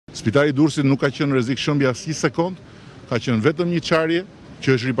Spitali i Durrësit nuk ka qenë rrezik shëmbje asnjë sekond, ka qenë vetëm një çarje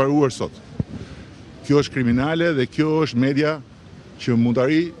që është riparuar sot. Kjo është kriminale dhe kjo është media që mund të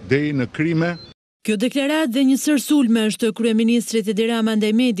arrijë deri në krime. Kjo deklaratë dhe një sër sulmesh të kryeministrit Edi Rama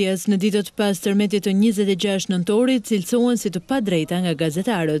ndaj medias në ditët pas tërmetit të 26 nëntorit cilësohen si të padrejta nga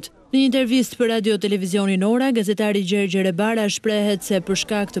gazetarët. Në një intervistë për Radio Televizionin ORA, gazetari Gjergj Erebara shprehet se për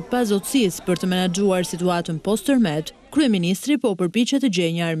shkak të pazotësisë për të menaxhuar situatën post tërmet, kryeministri po përpiqet të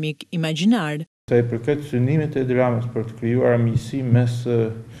gjejë një armik imagjinar. Sa i përket synimit të Edi Ramës për të krijuar miqësi mes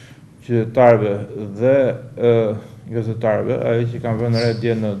qytetarëve dhe gazetarëve, ajo që kanë vënë re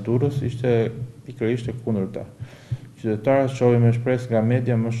dje në Durrës ishte pikërisht e kundërta. Qytetarët shohin me shpresë nga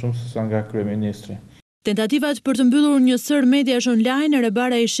media më shumë se sa nga kryeministri. Tentativat për të mbyllur një sër mediash online,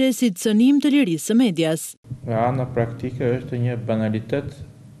 Erebara i sheh si cënim të lirisë së medias. Nga ana praktike është një banalitet,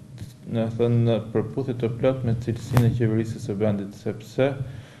 në thënë përputhje të plot me cilësinë e qeverisë së vendit, sepse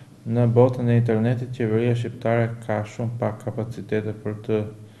në botën e internetit qeveria shqiptare ka shumë pak kapacitete për të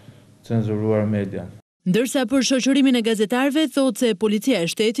cenzuruar median. Ndërsa për shoqërimin e gazetarëve thotë se policia e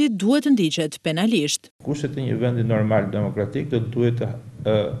shtetit duhet të ndiqet penalisht. Kushtet e një vendi normal demokratik do duhet të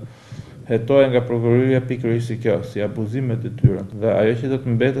hetohen nga prokuroria pikërisht si kjo, si abuzim me detyrën. Dhe ajo që do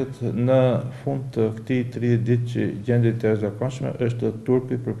të mbetet në fund të këtij 30 ditë që gjendjet e jashtëzakonshme është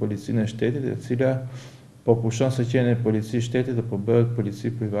turpi për policinë e shtetit, e cila po pushon se qenë polici i shtetit dhe po bëhet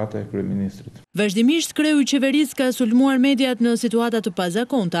polici private e kryeministrit. Vazhdimisht kreu i qeverisë ka sulmuar mediat në situata të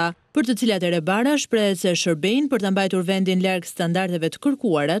pazakonta, për të cilat Erebara shprehet se shërbejnë për ta mbajtur vendin larg standardeve të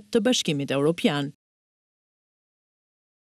kërkuara të Bashkimit Evropian.